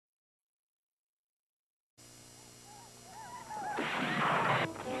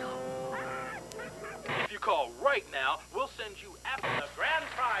call right now, we'll send you after the grand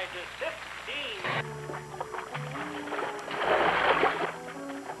prize is 15.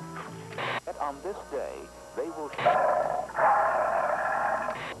 On this day, they will...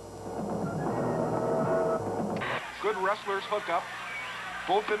 Good wrestlers hook up.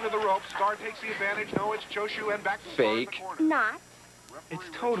 Both into the rope. Star takes the advantage. No, it's Choshu and back to Star in the Fake. corner. Not. It's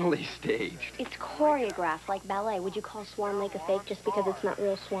totally staged. It's choreographed like ballet. Would you call Swan Lake a fake just because it's not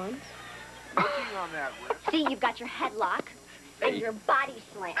real swans? Working on that, Rick. See, you've got your headlock, and your body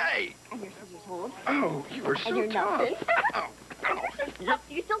slam, Hey! and your scissors hold, Oh, you are and so your tough. Nelson. Oh, oh.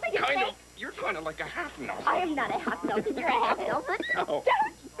 You still think it's Kind fake? of. You're kind of like a half Nelson. I am not a half Nelson. You're a half Nelson. Oh.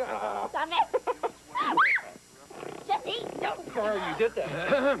 Stop it. Jesse, don't. Carl, you did that. Into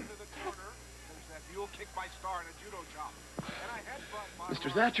the corner. There's that mule kick by Star and a judo chop. And I headbutt by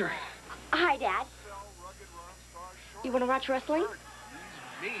Mr. Thatcher. Hi, Dad. You want to watch wrestling?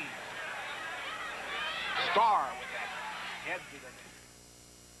 He's mean. Star with that head to the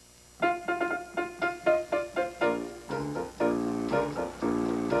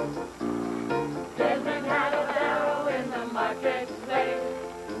Desmond had a barrow in the marketplace.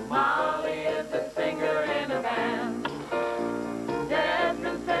 Molly is the singer in a band.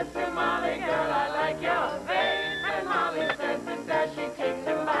 Desmond says to Molly, girl, I like your face. And Molly says this as she takes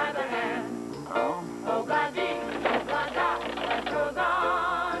him by the hand. Oh. Oh, blah-dee, oh, blah-da, life goes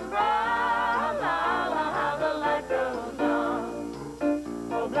on. Blah, la, la, how the life goes on.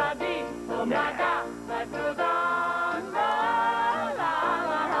 Oh, blah-dee, oh, blah-da, life goes on. Blah, la,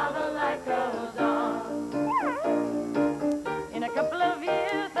 la, how the life goes on. In a couple of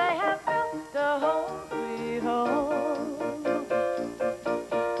years, they have built a home, sweet home.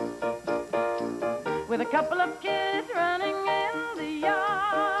 With a couple of kids running in the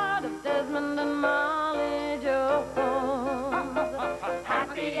yard of Desmond and Molly Jones.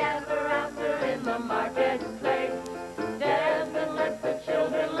 Happy ever after in the marketplace. Desmond lets the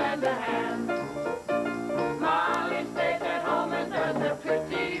children lend a hand. Molly stays at home and does a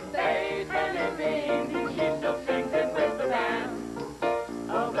pretty face. And in the evening she still sings it with the band.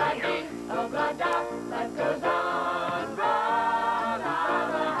 Oh, blah-dee, oh, blah-da, life goes on. Blah, la,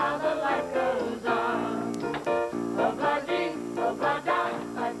 la, how the life goes on. Oh, blah-dee, oh, blah-da,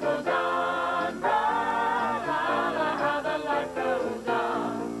 life goes on. Blah, la, la, how the life goes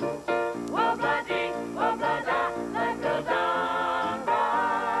on. Oh, blah-dee, oh, blah-da, life goes on.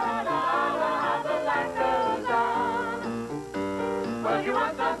 Blah, la, la, how the life goes on. Well, you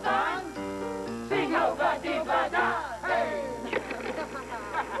want some fun? Sing, oh, blah-dee, blah-da, hey!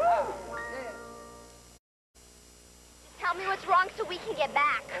 Tell me what's wrong so we can get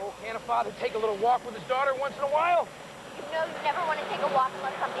back. Oh, can't a father take a little walk with his daughter once in a while? You know you never want to take a walk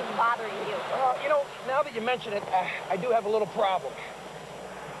unless something's bothering you. You know, now that you mention it, I do have a little problem.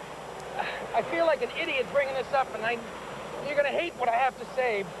 I feel like an idiot bringing this up, and you're gonna hate what I have to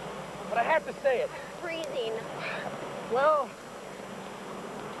say, but I have to say it. Freezing. Well,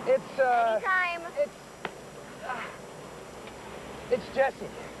 it's, Anytime. It's Jesse.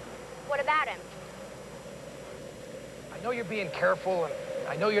 What about him? I know you're being careful, and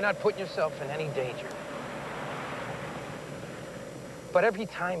I know you're not putting yourself in any danger. But every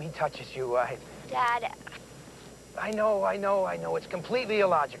time he touches you, Dad, I know. It's completely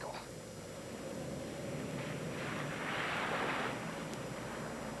illogical.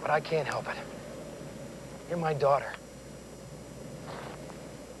 But I can't help it. You're my daughter.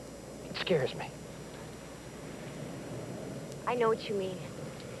 It scares me. I know what you mean.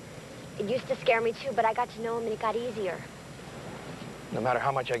 It used to scare me too, but I got to know him and it got easier. No matter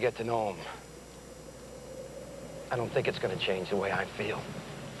how much I get to know him, I don't think it's going to change the way I feel.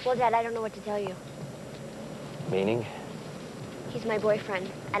 Well, Dad, I don't know what to tell you. Meaning? He's my boyfriend,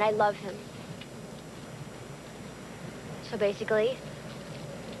 and I love him. So basically,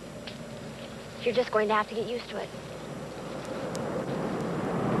 you're just going to have to get used to it.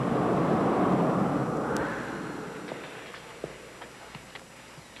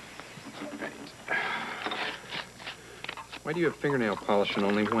 Why do you have fingernail polish in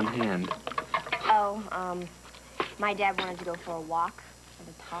only one hand? Oh, my dad wanted to go for a walk and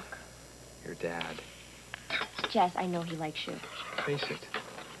a talk. Your dad. Jess, I know he likes you. Face it.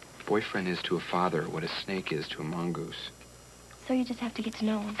 Boyfriend is to a father what a snake is to a mongoose. So you just have to get to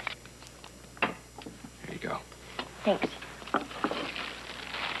know him. Here you go. Thanks.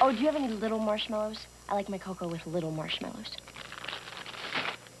 Oh, do you have any little marshmallows? I like my cocoa with little marshmallows.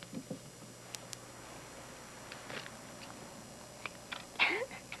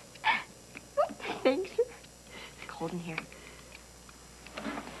 Thanks. It's cold in here.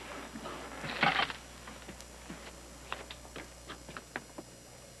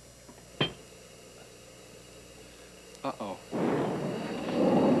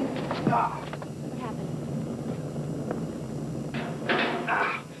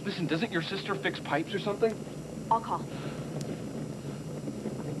 Listen, doesn't your sister fix pipes or something? I'll call.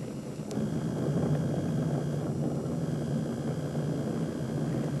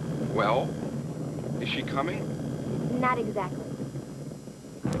 Well, is she coming? Not exactly.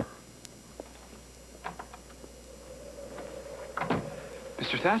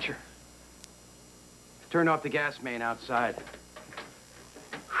 Mr. Thatcher. Turned off the gas main outside.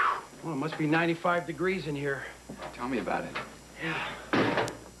 Well, it must be 95 degrees in here. Tell me about it. Yeah.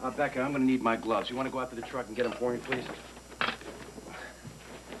 Becca, I'm gonna need my gloves. You want to go out to the truck and get them for me, please?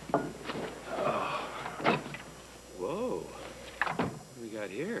 Oh. Whoa. What do we got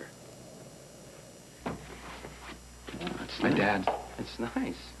here? Oh, that's My dad. It's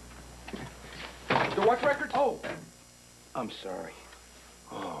nice. The what records? Oh. I'm sorry.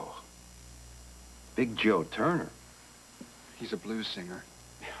 Oh. Big Joe Turner. He's a blues singer.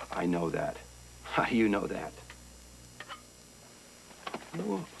 I know that. How do you know that?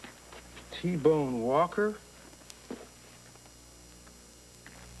 Whoa. T-Bone Walker?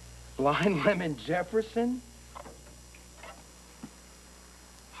 Blind Lemon Jefferson?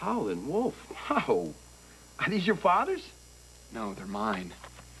 Howlin' Wolf? Wow. Are these your father's? No, they're mine.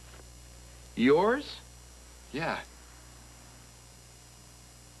 Yours? Yeah.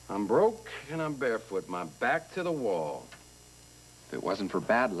 I'm broke and I'm barefoot, my back to the wall. If it wasn't for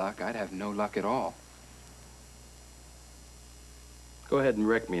bad luck, I'd have no luck at all. Go ahead and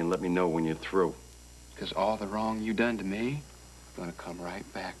wreck me and let me know when you're through. Because all the wrong you done to me is gonna come right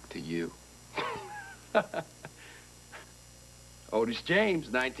back to you. Otis James,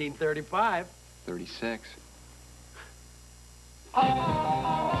 1935. 36. She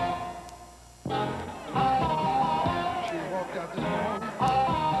walked out this morning.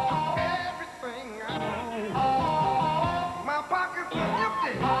 Everything I own. My pockets are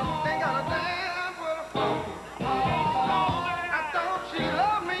empty. Ain't got a dime for the phone. I thought she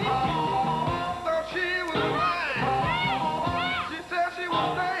loved me. Thought she was mine. She said she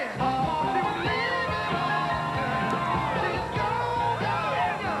was staying. But she was leaving all the time. She's gone,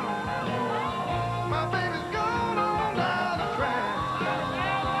 gone, gone. My baby's gone on down the track.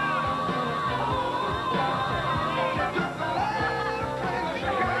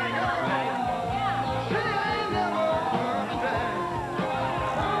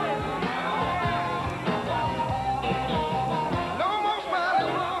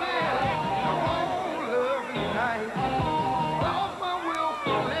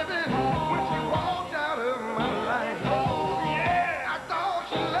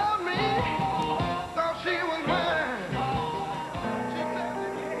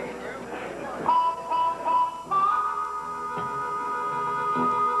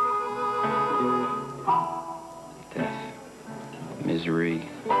 Misery,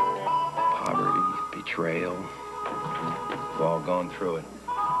 poverty, betrayal. We've all gone through it.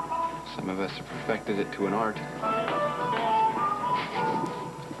 Some of us have perfected it to an art.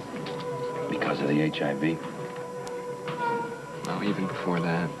 Because of the HIV. Well, even before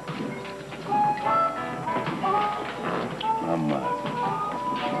that.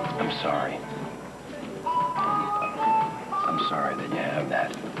 I'm sorry. I'm sorry that you have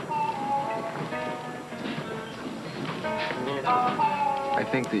that. I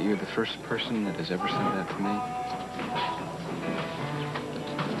think that you're the first person that has ever said that to me.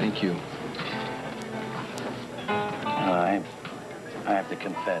 Thank you. I have to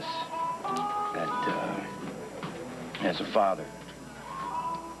confess that, as a father,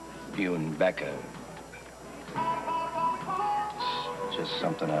 you and Becca, it's just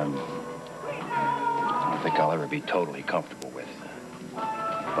something I don't think I'll ever be totally comfortable with.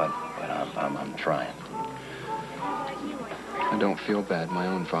 But I'm trying. I don't feel bad. My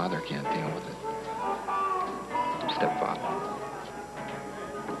own father can't deal with it. Stepfather.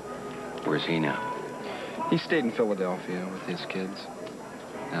 Where's he now? He stayed in Philadelphia with his kids.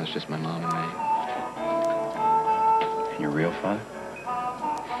 Now it's just my mom and me. And your real father?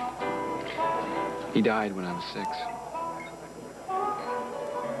 He died when I was 6.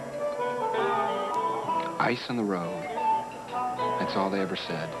 Ice on the road. That's all they ever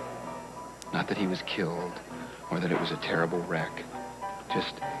said. Not that he was killed or that it was a terrible wreck.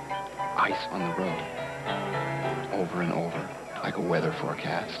 Just ice on the road. Over and over, like a weather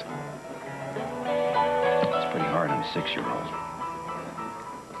forecast. It's pretty hard on a 6-year-old.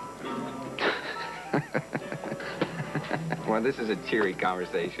 Well, this is a cheery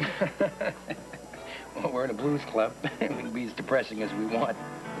conversation. Well, we're in a blues club. We can be as depressing as we want.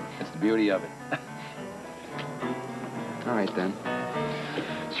 That's the beauty of it. All right, then.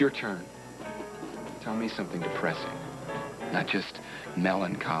 It's your turn. Tell me something depressing. Not just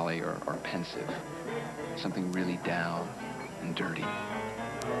melancholy or pensive. Something really down and dirty.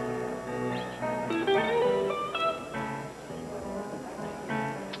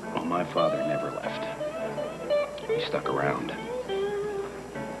 my father never left. He stuck around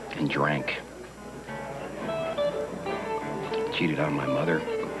and drank. Cheated on my mother.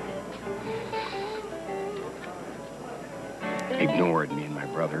 Ignored me and my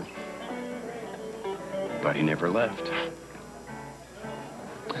brother. But he never left.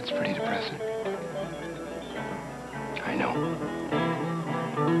 That's pretty depressing. I know.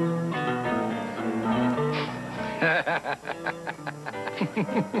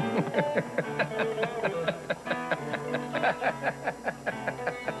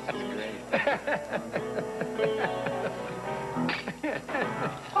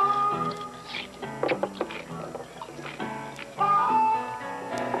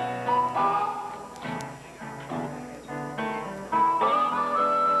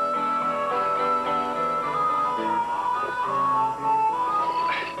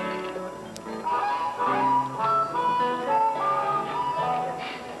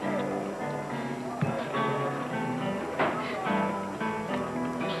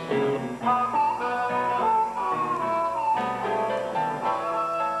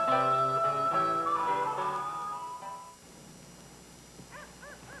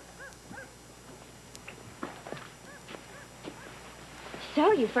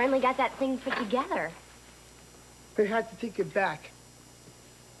 So, you finally got that thing put together. They had to take it back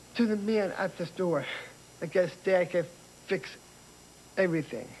to the man at the store. I guess Dad can fix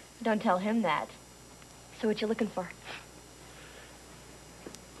everything. Don't tell him that. So what you looking for?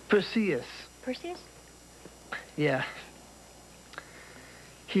 Perseus. Perseus? Yeah.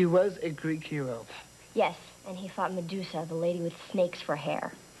 He was a Greek hero. Yes, and he fought Medusa, the lady with snakes for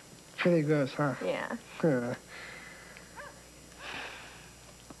hair. Pretty gross, huh? Yeah. Huh.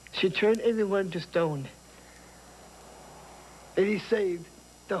 She turned everyone to stone. And he saved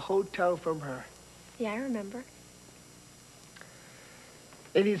the hotel from her. Yeah, I remember.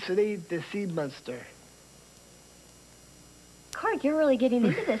 And he slayed the sea monster. Clark, you're really getting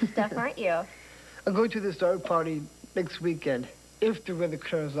into this stuff, aren't you? I'm going to the star party next weekend, if the weather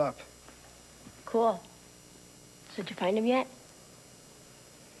clears up. Cool. So did you find him yet?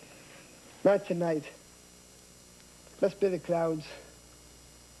 Not tonight. Must be the clouds.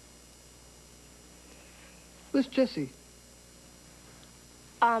 Where's Jesse?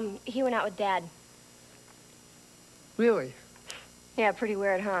 He went out with Dad. Really? Yeah, pretty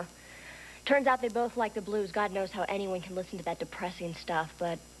weird, huh? Turns out they both like the blues. God knows how anyone can listen to that depressing stuff,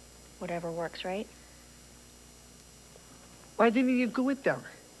 but whatever works, right? Why didn't you go with them?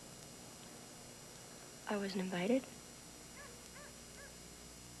 I wasn't invited.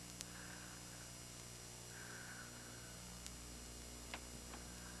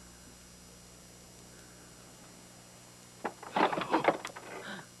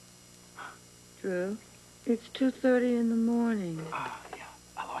 Drew, it's 2:30 in the morning. Yeah,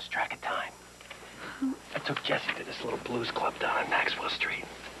 I lost track of time. I took Jesse to this little blues club down on Maxwell Street.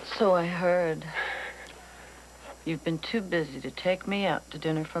 So I heard. You've been too busy to take me out to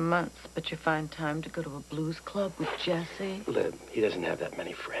dinner for months, but you find time to go to a blues club with Jesse? Lib, he doesn't have that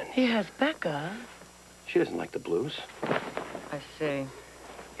many friends. He has Becca. She doesn't like the blues. I see.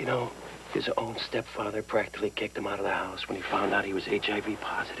 You know, his own stepfather practically kicked him out of the house when he found out he was HIV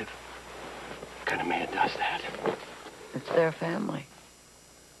positive. What kind of man does that? It's their family.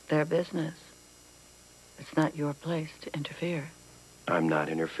 Their business. It's not your place to interfere. I'm not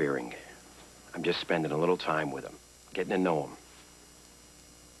interfering. I'm just spending a little time with him, getting to know him.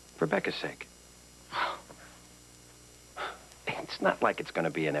 For Becca's sake. It's not like it's going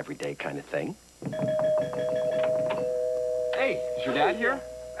to be an everyday kind of thing. Hey, is your dad here?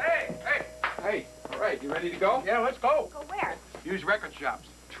 Hey, hey, hey. All right, you ready to go? Yeah, let's go. Go where? Use record shops.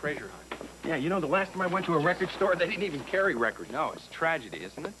 Treasure hunt. Yeah, you know, the last time I went to a record store, they didn't even carry records. No, it's tragedy,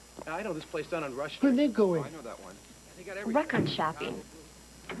 isn't it? I know this place down on Rush Where'd Street. they go in? I know that one. They got everything. Record shopping.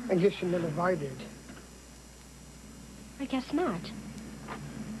 I guess you're not invited. I guess not.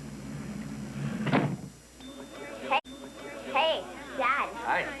 Hey, Dad.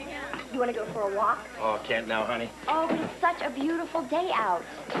 Hi. You want to go for a walk? Oh, can't now, honey. Oh, but it's such a beautiful day out.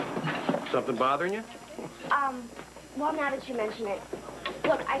 Something bothering you? Well, now that you mention it,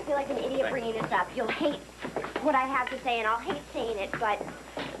 look, I feel like an idiot bringing this up. You'll hate what I have to say, and I'll hate saying it, but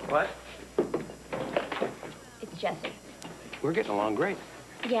What? it's Jesse. We're getting along great.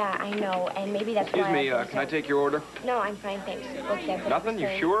 Yeah, I know, and maybe that's Excuse why me, I think can I take your order? No, I'm fine, thanks. Look, Deb, Nothing? You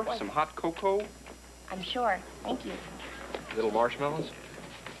sure? What? Some hot cocoa? I'm sure. Thank you. Little marshmallows?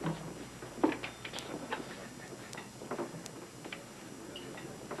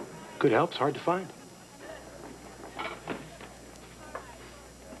 Good help's hard to find.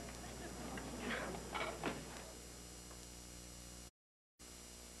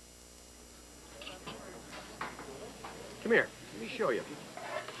 Come here. Let me show you.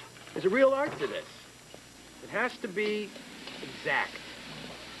 There's a real art to this. It has to be exact.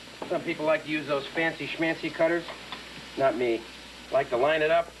 Some people like to use those fancy schmancy cutters. Not me. Like to line it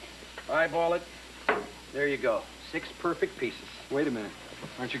up, eyeball it. There you go. 6 perfect pieces. Wait a minute.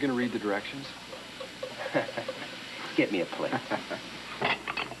 Aren't you going to read the directions? Get me a plate.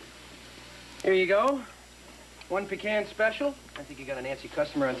 Here you go. 1 pecan special. I think you got an antsy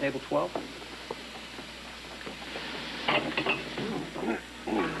customer on table 12.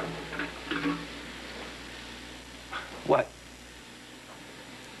 What?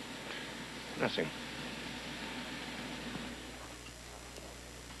 Nothing.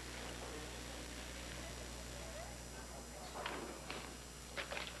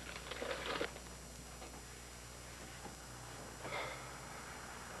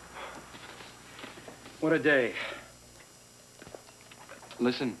 What a day.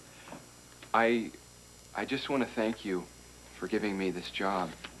 Listen, I just want to thank you for giving me this job.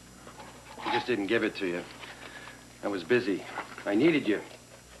 I just didn't give it to you. I was busy. I needed you.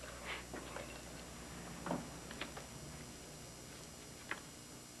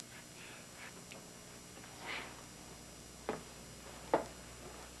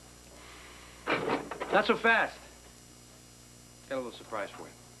 Not so fast. Got a little surprise for you.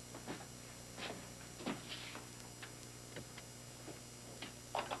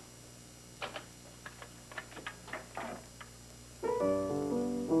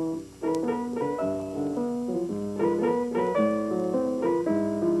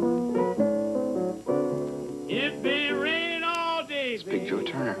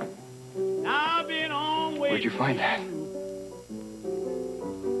 Where'd you find that?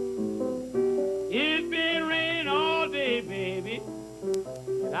 It's been raining all day, baby,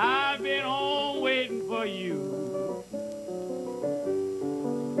 and I've been home waiting for you.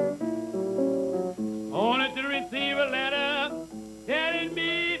 Only to receive a letter telling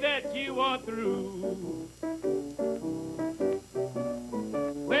me that you are through.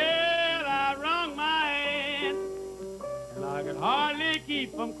 Well, I wrung my hand, and I could hardly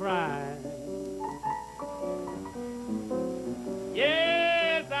keep from crying.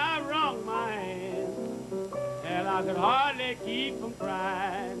 Yes, I wrung my hand, and I could hardly keep from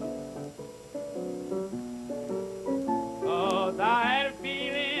crying. 'Cause I had a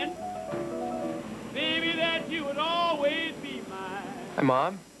feeling, baby, that you would always be mine. Hi,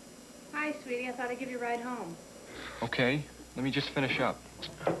 Mom. Hi, sweetie. I thought I'd give you a ride home. Okay, let me just finish up.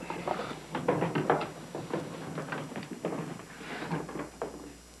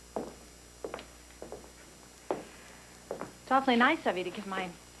 It's awfully nice of you to give my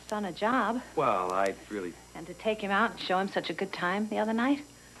son a job. Well, I really... And to take him out and show him such a good time the other night.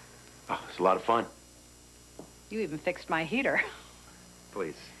 Oh, it's a lot of fun. You even fixed my heater.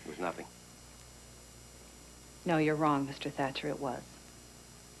 Please, it was nothing. No, you're wrong, Mr. Thatcher. It was.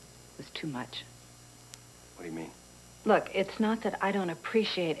 It was too much. What do you mean? Look, it's not that I don't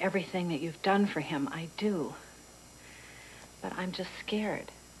appreciate everything that you've done for him. I do. But I'm just scared.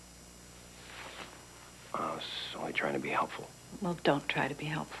 I was only trying to be helpful. Well, don't try to be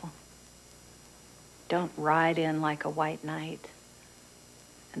helpful. Don't ride in like a white knight.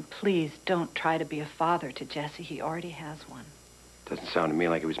 And please don't try to be a father to Jesse. He already has one. Doesn't sound to me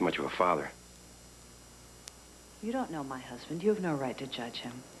like he was much of a father. You don't know my husband. You have no right to judge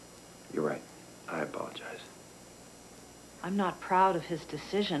him. You're right. I apologize. I'm not proud of his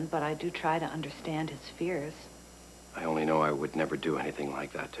decision, but I do try to understand his fears. I only know I would never do anything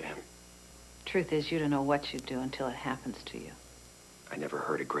like that to him. Truth is, you don't know what you'd do until it happens to you. I never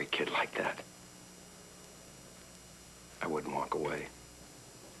hurt a great kid like that. I wouldn't walk away.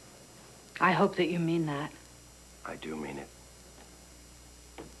 I hope that you mean that. I do mean it.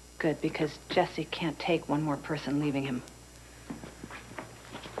 Good, because Jesse can't take one more person leaving him.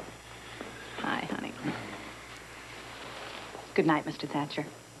 Hi, honey. Good night, Mr. Thatcher.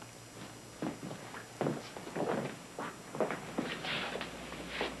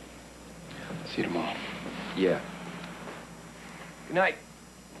 See you tomorrow. Yeah. Good night.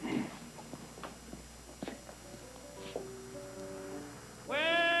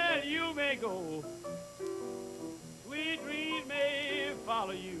 Well, you may go. Sweet dreams may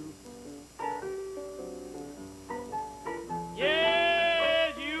follow you.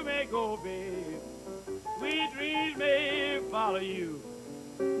 Yes, you may go, babe. Sweet dreams may follow you.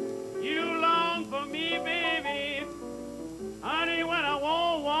 You long for me, baby. Honey, when I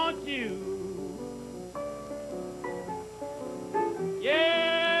won't want you.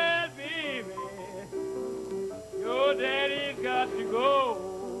 Yeah, baby, your daddy's got to go.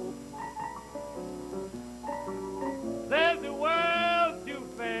 Says the world's too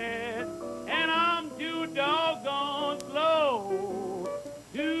fast, and I'm too doggone slow.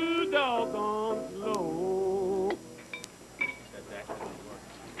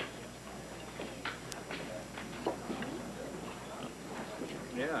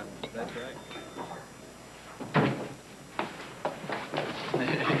 Hans. That's right.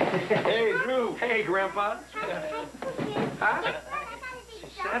 Hey, Drew. Hey, Grandpa. Huh?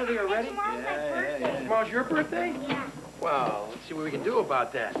 Saturday already? Yeah. Tomorrow's your birthday? Yeah. Well, let's see what we can do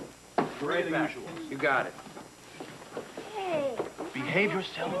about that. Right Right back. usual. You got it. Hey. Behave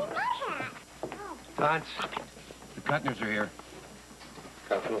yourself. Hans, the Cutners are here.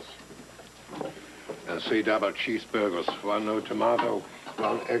 Cutners. And 3 double cheeseburgers, 1 no tomato,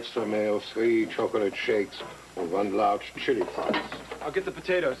 1 extra mayo, 3 chocolate shakes, and 1 large chili fries. I'll get the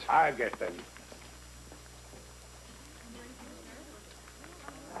potatoes. I get them.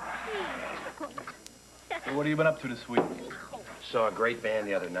 So what have you been up to this week? Saw a great band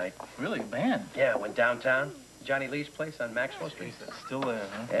the other night. Really, a band? Yeah, went downtown. Johnny Lee's place on Maxwell Street. It's still there,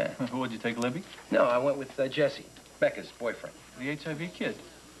 huh? Yeah. What'd you take, Libby? No, I went with Jesse, Becca's boyfriend. The HIV kid.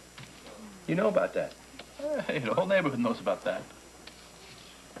 You know about that? Hey, the whole neighborhood knows about that.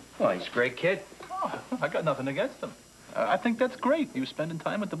 Well, he's a great kid. Oh, I got nothing against him. I think that's great. You spending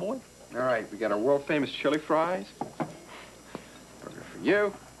time with the boy? All right, we got our world-famous chili fries. Burger for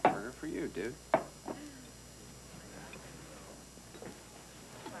you. Burger for you, dude.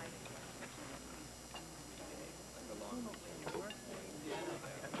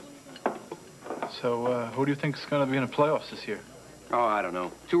 So, who do you think's going to be in the playoffs this year? Oh, I don't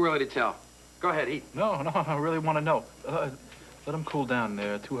know. Too early to tell. Go ahead, eat. No, I really want to know. Let them cool down.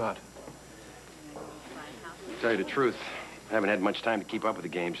 They're too hot. To tell you the truth, I haven't had much time to keep up with the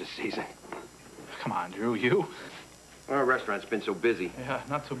games this season. Come on, Drew, you. Our restaurant's been so busy. Yeah,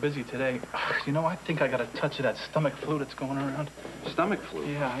 not so busy today. You know, I think I got a touch of that stomach flu that's going around. Stomach flu?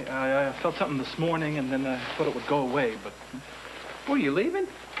 Yeah, I felt something this morning, and then I thought it would go away, but... What, are you leaving?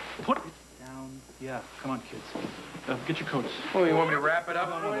 Put it down. Yeah, come on, kids. Get your coats. Oh, you want me to wrap it up?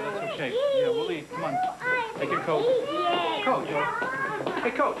 No, that's okay. Yeah, we'll eat. Come on. Take your coat. Coach.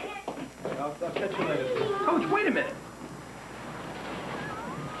 Hey, Coach. I'll catch you later. Coach, wait a minute.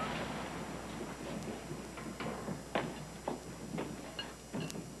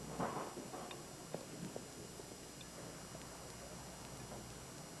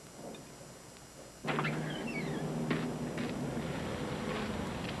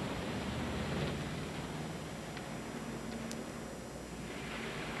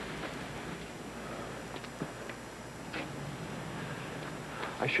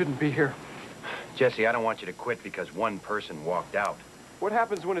 I shouldn't be here. Jesse, I don't want you to quit because one person walked out. What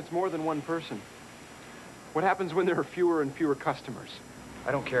happens when it's more than one person? What happens when there are fewer and fewer customers?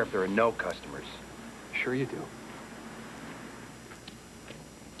 I don't care if there are no customers. Sure you do.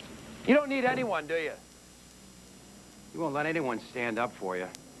 You don't need anyone, do you? You won't let anyone stand up for you.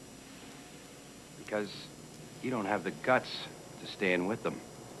 Because you don't have the guts to stand with them.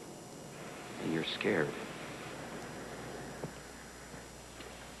 And you're scared.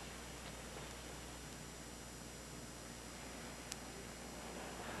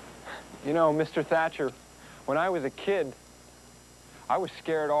 You know, Mr. Thatcher, when I was a kid, I was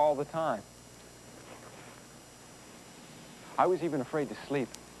scared all the time. I was even afraid to sleep.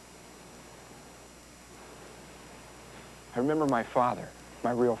 I remember my father, my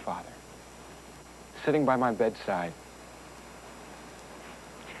real father, sitting by my bedside.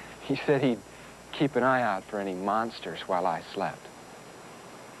 He said he'd keep an eye out for any monsters while I slept.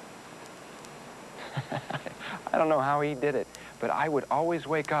 I don't know how he did it, but I would always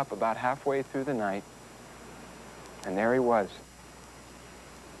wake up about halfway through the night, and there he was,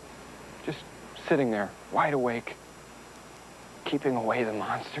 just sitting there, wide awake, keeping away the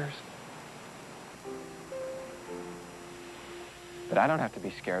monsters. But I don't have to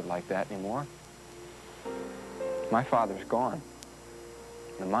be scared like that anymore. My father's gone.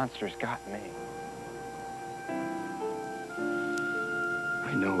 The monster's got me.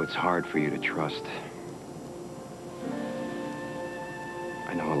 I know it's hard for you to trust.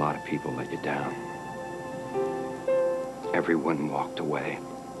 I know a lot of people let you down. Everyone walked away.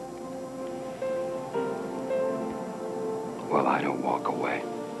 Well, I don't walk away.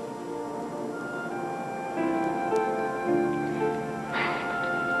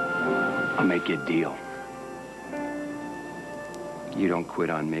 I'll make you a deal. You don't quit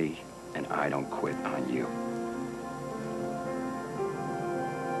on me, and I don't quit on you.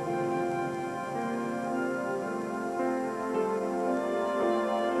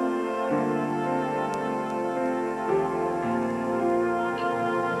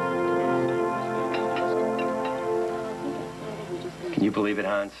 Can you believe it,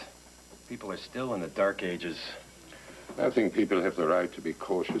 Hans? People are still in the dark ages. I think people have the right to be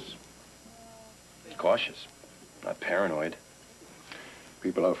cautious. Cautious, not paranoid.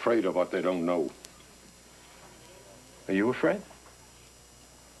 People are afraid of what they don't know. Are you afraid?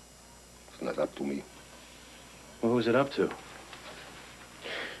 not up to me. Well, who's it up to?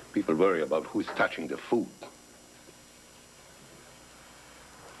 People worry about who's touching the food.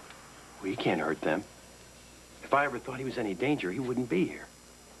 Well, you can't hurt them. If I ever thought he was any danger, he wouldn't be here.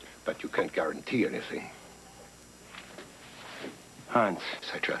 But you can't guarantee anything. Hans.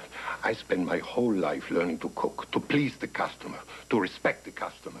 Such I spend my whole life learning to cook, to please the customer, to respect the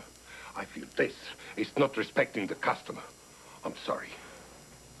customer. I feel this is not respecting the customer. I'm sorry.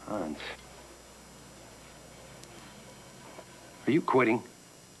 Hans. Are you quitting?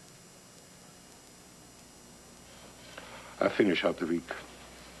 I finish out the week.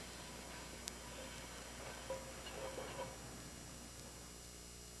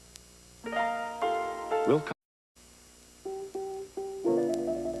 We'll come.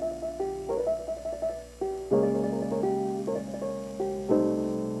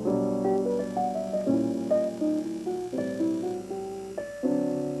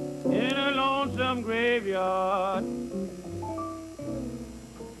 In a lonesome graveyard,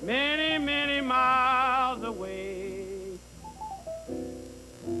 many, many miles away.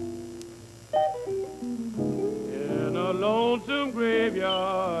 In a lonesome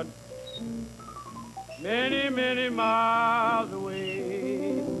graveyard, many, many miles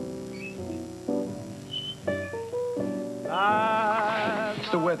away. It's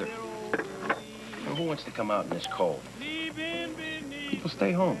the weather. Well, who wants to come out in this cold? People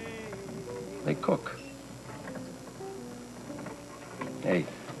stay home. They cook. Hey,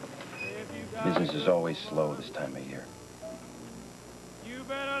 business is always slow this time of year. You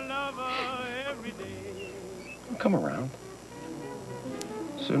better love her every day. They'll come around.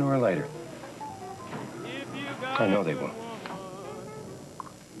 Sooner or later. I know they will.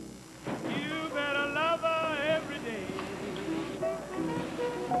 You better love her every day.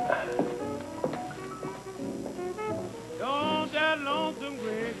 Don't that lonesome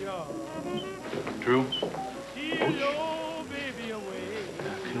graveyard. Drew, She's your baby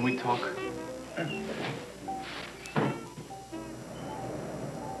away. can we talk?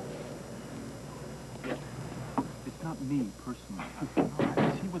 It's not me, personally.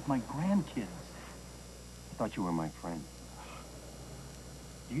 It's he with my grandkids. I thought you were my friend.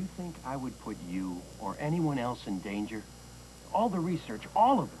 Do you think I would put you or anyone else in danger? All the research,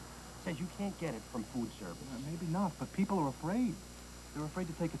 all of it, says you can't get it from food service. Maybe not, but people are afraid. They're afraid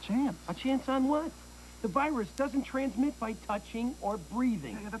to take a chance. A chance on what? The virus doesn't transmit by touching or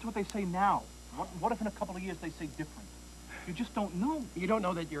breathing. Yeah, that's what they say now. What if in a couple of years they say different? You just don't know. You don't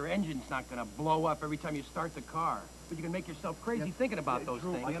know that your engine's not going to blow up every time you start the car. But you can make yourself crazy thinking about those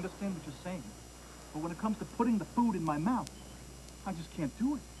Drew, things. I understand what you're saying. But when it comes to putting the food in my mouth, I just can't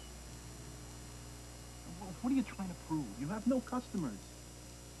do it. What are you trying to prove? You have no customers.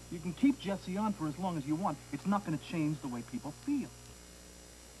 You can keep Jesse on for as long as you want. It's not going to change the way people feel.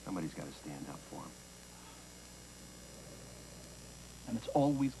 Somebody's got to stand up for him. And it's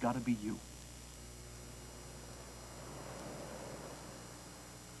always got to be you.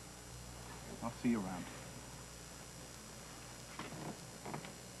 I'll see you around.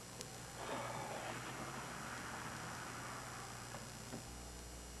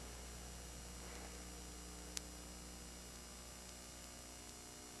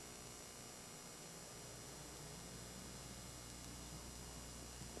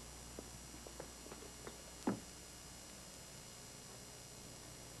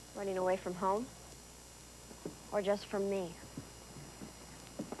 Running away from home? Or just from me?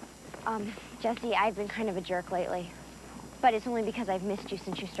 Jesse, I've been kind of a jerk lately. But it's only because I've missed you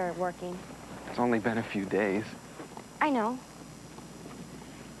since you started working. It's only been a few days. I know.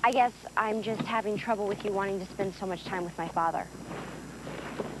 I guess I'm just having trouble with you wanting to spend so much time with my father.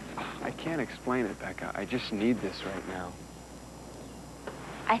 I can't explain it, Becca. I just need this right now.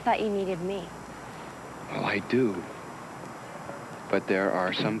 I thought you needed me. Well, I do. But there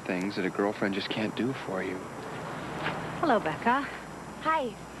are some things that a girlfriend just can't do for you. Hello, Becca.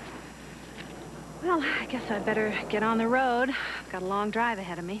 Hi. Well, I guess I'd better get on the road. I've got a long drive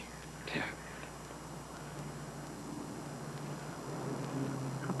ahead of me. Yeah.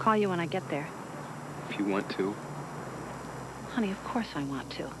 I'll call you when I get there. If you want to. Honey, of course I want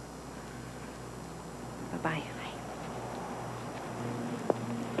to. Bye-bye.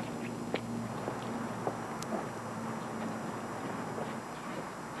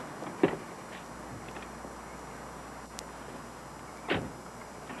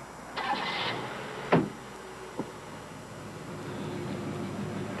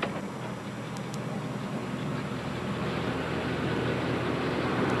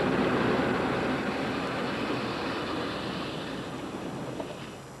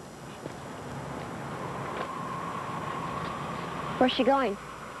 Where's she going?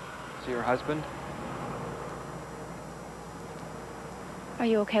 See her husband? Are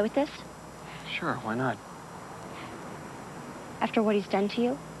you okay with this? Sure, why not? After what he's done to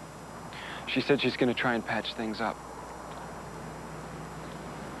you? She said she's going to try and patch things up.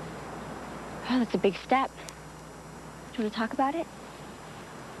 Oh, that's a big step. Do you want to talk about it?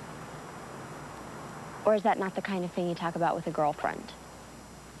 Or is that not the kind of thing you talk about with a girlfriend?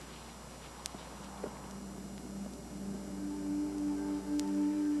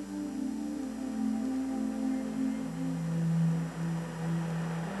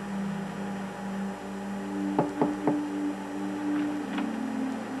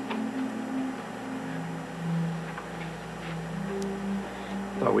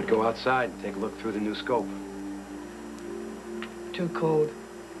 Thought we'd go outside and take a look through the new scope. Too cold.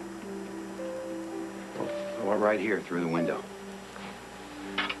 I went right here through the window.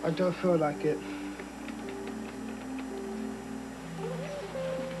 I don't feel like it.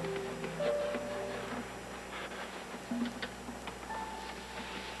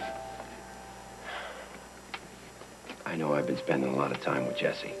 I know I've been spending a lot of time with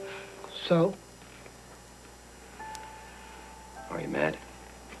Jesse. So? Are you mad?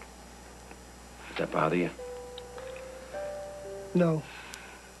 Does that bother you? No.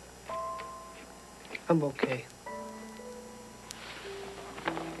 I'm okay.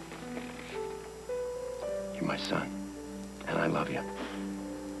 You're my son, and I love you.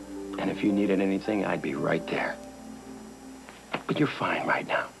 And if you needed anything, I'd be right there. But you're fine right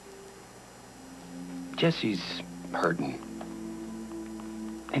now. Jesse's hurting.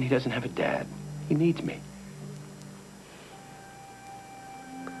 And he doesn't have a dad. He needs me.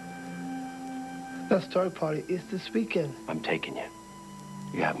 That story party is this weekend. I'm taking you.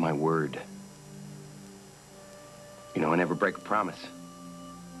 You have my word. You know, I never break a promise.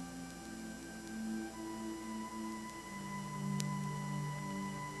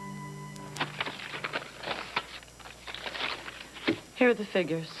 Here are the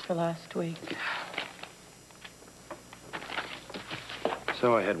figures for last week.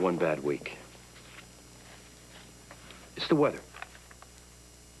 So I had one bad week. It's the weather.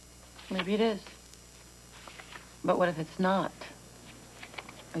 Maybe it is. But what if it's not?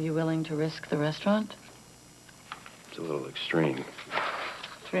 Are you willing to risk the restaurant? It's a little extreme.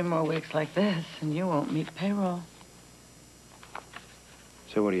 3 more weeks like this, and you won't meet payroll.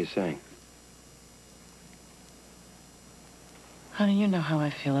 So what are you saying? Honey, you know how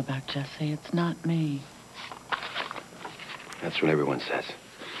I feel about Jesse. It's not me. That's what everyone says.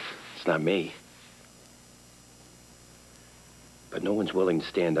 It's not me. But no one's willing to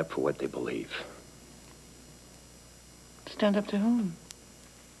stand up for what they believe. Stand up to whom?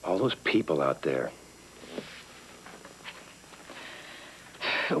 All those people out there.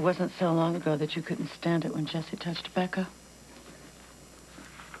 It wasn't so long ago that you couldn't stand it when Jesse touched Becca.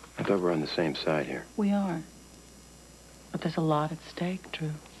 I thought we're on the same side here. We are. But there's a lot at stake,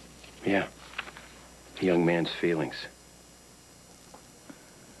 Drew. Yeah. A young man's feelings.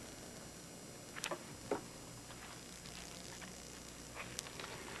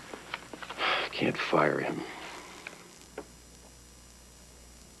 Can't fire him.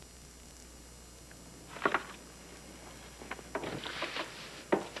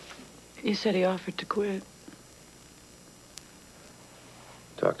 He said he offered to quit.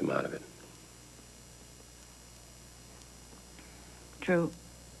 Talked him out of it. Drew,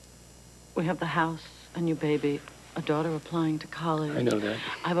 we have the house, a new baby, a daughter applying to college. I know that.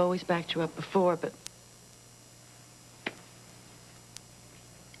 I've always backed you up before, but...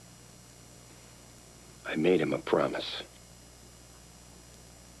 I made him a promise.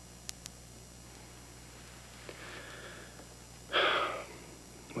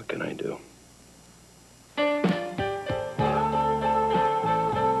 What can I do?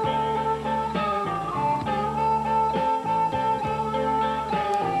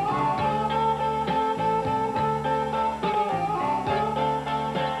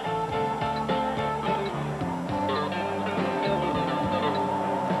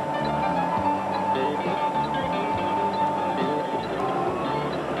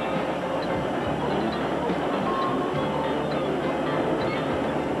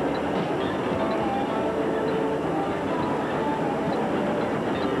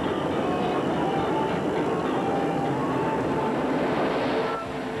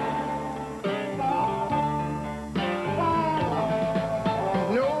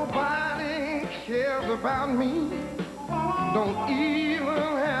 Nobody cares about me. Don't even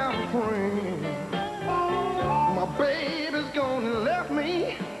have a friend. My baby's gone and left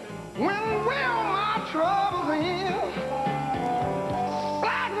me. When will my troubles end?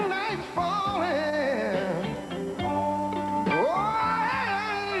 Black night's falling. Oh,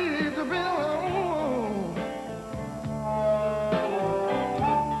 I hate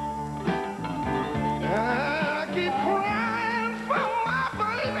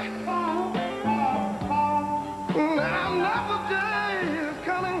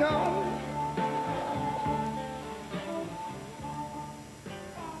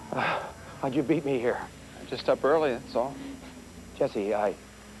How'd you beat me here? Just up early, that's all. Jesse, I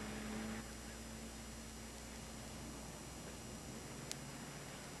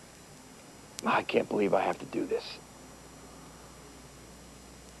can't believe I have to do this.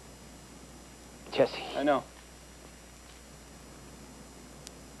 Jesse. I know.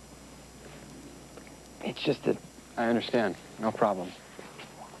 It's just that... I understand. No problem.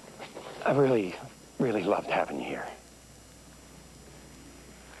 I really, really loved having you here.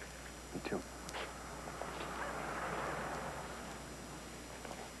 Me too.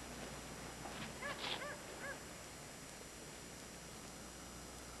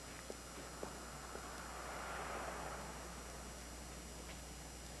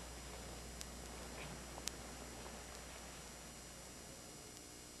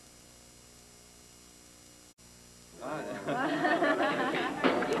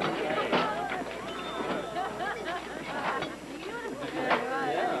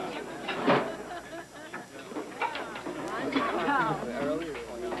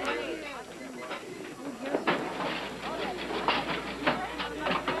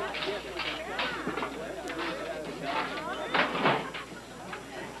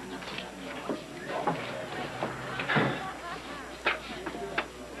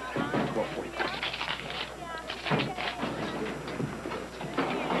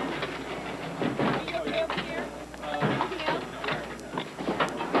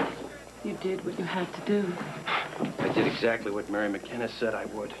 You did what you had to do. I did exactly what Mary McKenna said I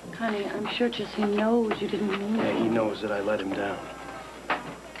would. Honey, I'm sure Jesse knows you didn't mean it. Yeah, he knows that I let him down.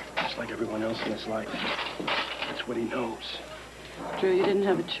 Just like everyone else in his life. That's what he knows. Drew, you didn't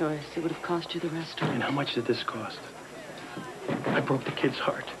have a choice. It would have cost you the restaurant. And how much did this cost? I broke the kid's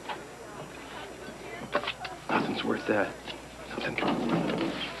heart. Nothing's worth that. Nothing. Here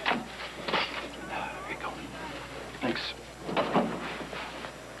you go. Thanks.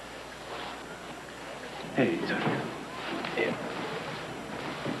 Hey, Tony. Yeah.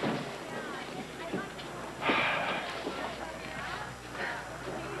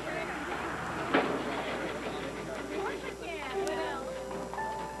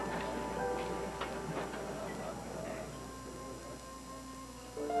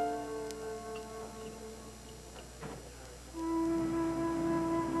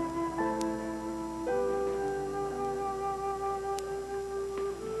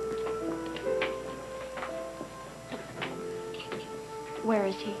 Where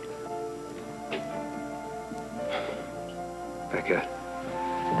is he? Becca.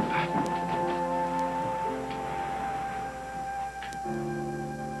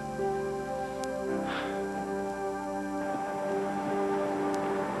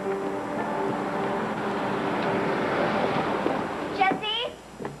 Jesse?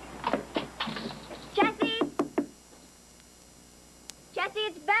 Jesse? Jesse,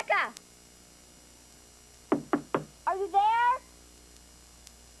 it's Becca. Are you there?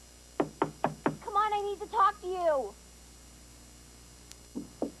 Come on, I need to talk to you.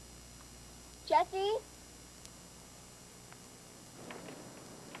 Jesse?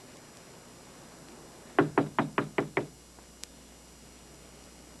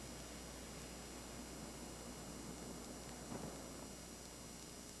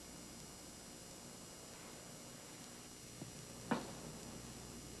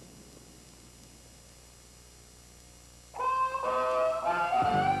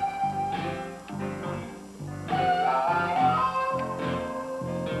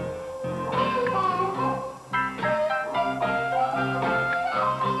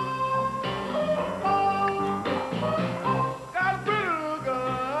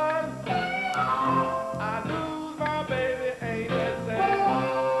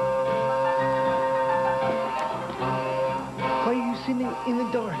 In the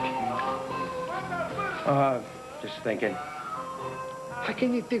dark. Just thinking. How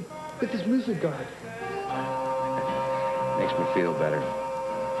can you think with this music on? Makes me feel better.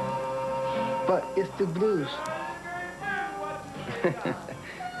 But it's the blues.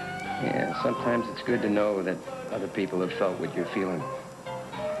 Yeah, sometimes it's good to know that other people have felt what you're feeling.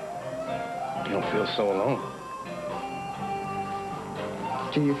 You don't feel so alone.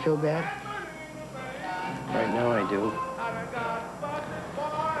 Do you feel bad? Right now I do.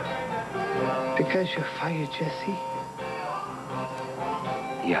 Because you fired Jesse?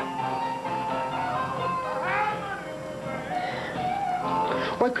 Yeah.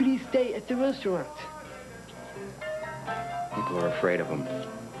 Why could he stay at the restaurant? People are afraid of him.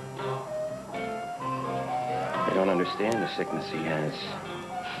 They don't understand the sickness he has.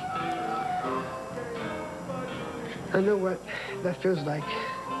 I know what that feels like.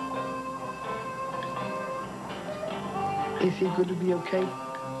 Is he going to be okay?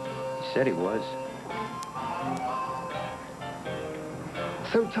 He said he was.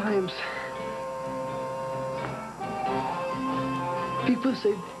 Sometimes people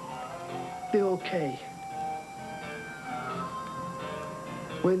say they're okay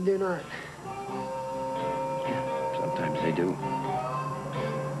when they're not. Sometimes they do.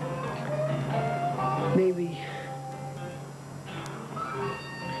 Maybe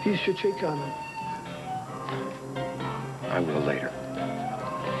you should check on them. I will later.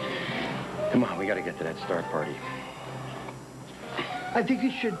 Come on, we gotta get to that Star party. I think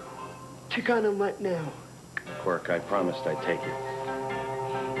you should check on them right now. Quirk, I promised I'd take you.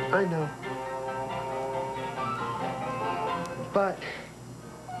 I know. But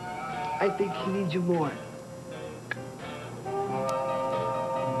I think he needs you more.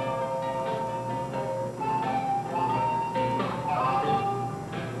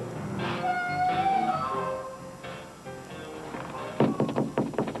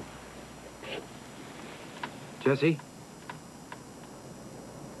 Jesse?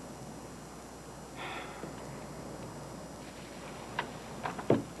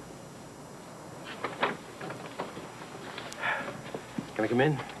 Can I come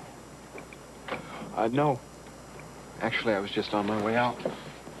in? No. Actually, I was just on my way out.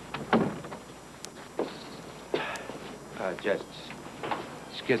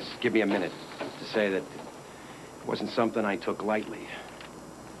 Just give me a minute to say that it wasn't something I took lightly.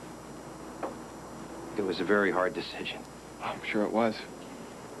 It was a very hard decision. I'm sure it was.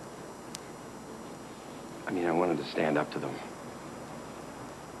 I mean, I wanted to stand up to them.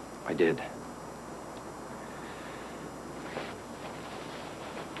 I did.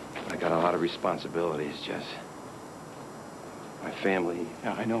 But I got a lot of responsibilities, Jess. My family.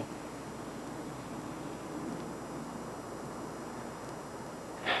 Yeah, I know.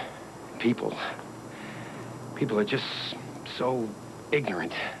 People. People are just so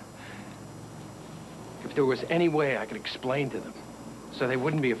ignorant. If there was any way I could explain to them so they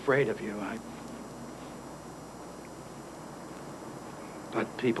wouldn't be afraid of you,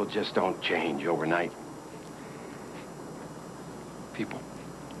 But people just don't change overnight. People.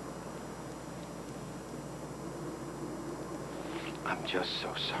 I'm just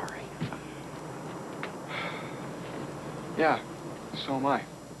so sorry. Yeah, so am I.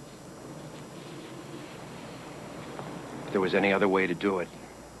 If there was any other way to do it,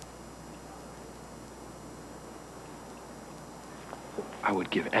 I would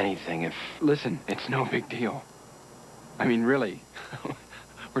give anything if... Listen, it's no big deal. I mean, really.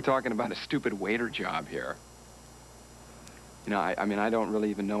 We're talking about a stupid waiter job here. You know, I mean, I don't really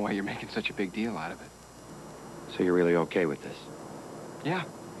even know why you're making such a big deal out of it. So you're really okay with this? Yeah.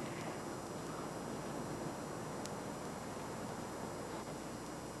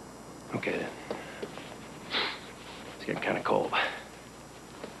 Okay, then. It's getting kind of cold.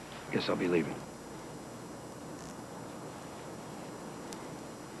 Guess I'll be leaving.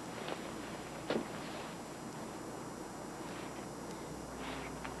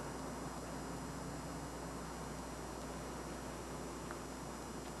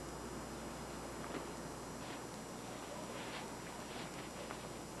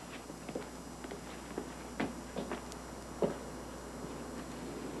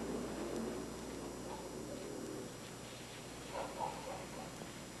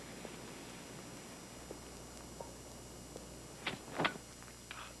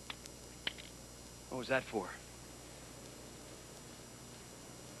 What was that for?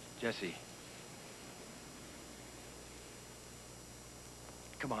 Jesse.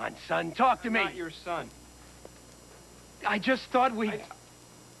 Come on, son, talk to me. I'm not your son. I just thought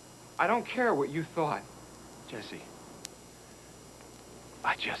I don't care what you thought. Jesse.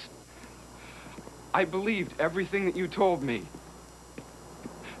 I believed everything that you told me.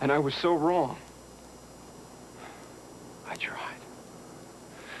 And I was so wrong. I tried.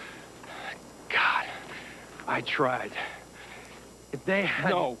 God, I tried. If they had...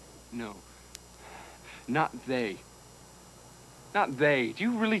 No. Not they. Not they. Do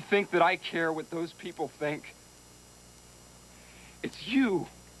you really think that I care what those people think? It's you.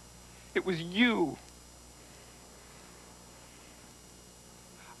 It was you.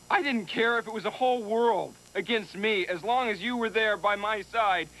 I didn't care if it was a whole world against me as long as you were there by my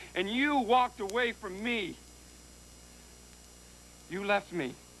side and you walked away from me. You left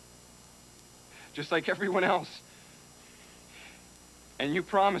me. Just like everyone else. And you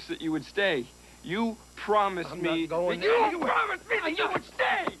promised that you would stay. You promised me that you promised me that you would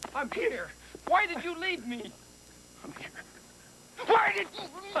stay! I'm here. Why did you leave me? I'm here. Why did you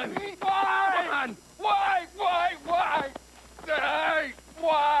leave me? Why? Come on. Why? Why? Why?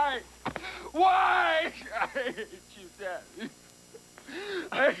 Why? Why? I hate you, Daddy.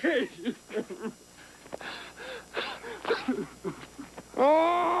 I hate you.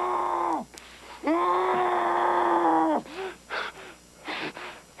 Oh! Oh!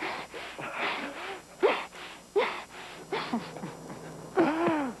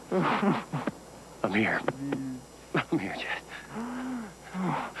 I'm here. I'm here, Jess.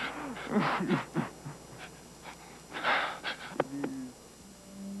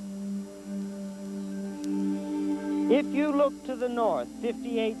 If you look to the north,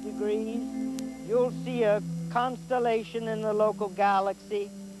 58 degrees, you'll see a constellation in the local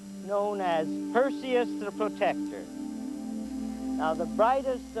galaxy known as Perseus the Protector. Now, the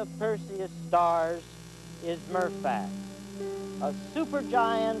brightest of Perseus' stars is Murphax, a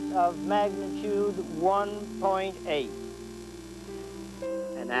supergiant of magnitude 1.8,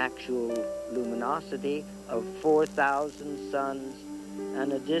 an actual luminosity of 4,000 suns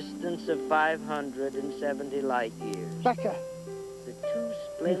and a distance of 570 light years. Becca. The two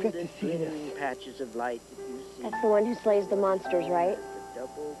splendid gleaming patches of light that you see. That's the one who slays the monsters, right? The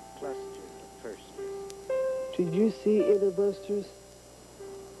double cluster of Perseus. Did you see any monsters?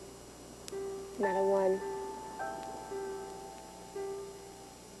 Not a one.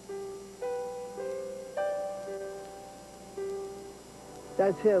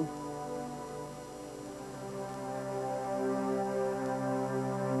 That's him.